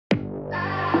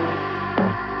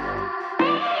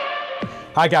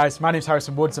Hi guys, my name's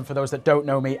Harrison Woods, and for those that don't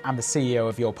know me, I'm the CEO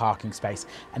of Your Parking Space.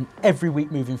 And every week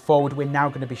moving forward, we're now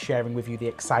going to be sharing with you the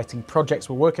exciting projects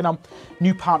we're working on,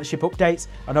 new partnership updates,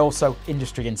 and also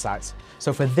industry insights.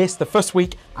 So for this, the first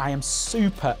week, I am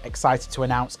super excited to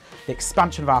announce the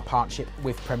expansion of our partnership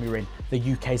with Premier Inn,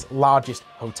 the UK's largest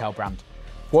hotel brand.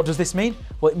 What does this mean?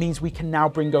 Well, it means we can now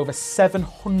bring over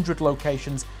 700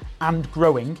 locations and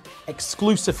growing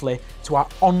exclusively to our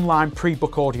online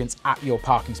pre-book audience at Your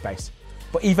Parking Space.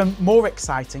 But even more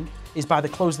exciting is by the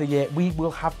close of the year, we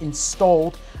will have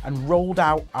installed and rolled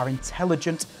out our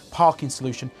intelligent parking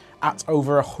solution at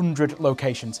over 100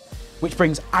 locations, which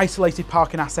brings isolated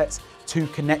parking assets to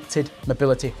connected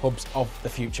mobility hubs of the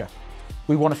future.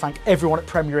 We want to thank everyone at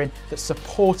Premier Inn that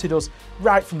supported us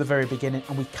right from the very beginning,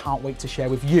 and we can't wait to share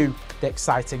with you the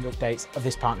exciting updates of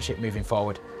this partnership moving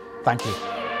forward. Thank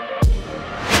you.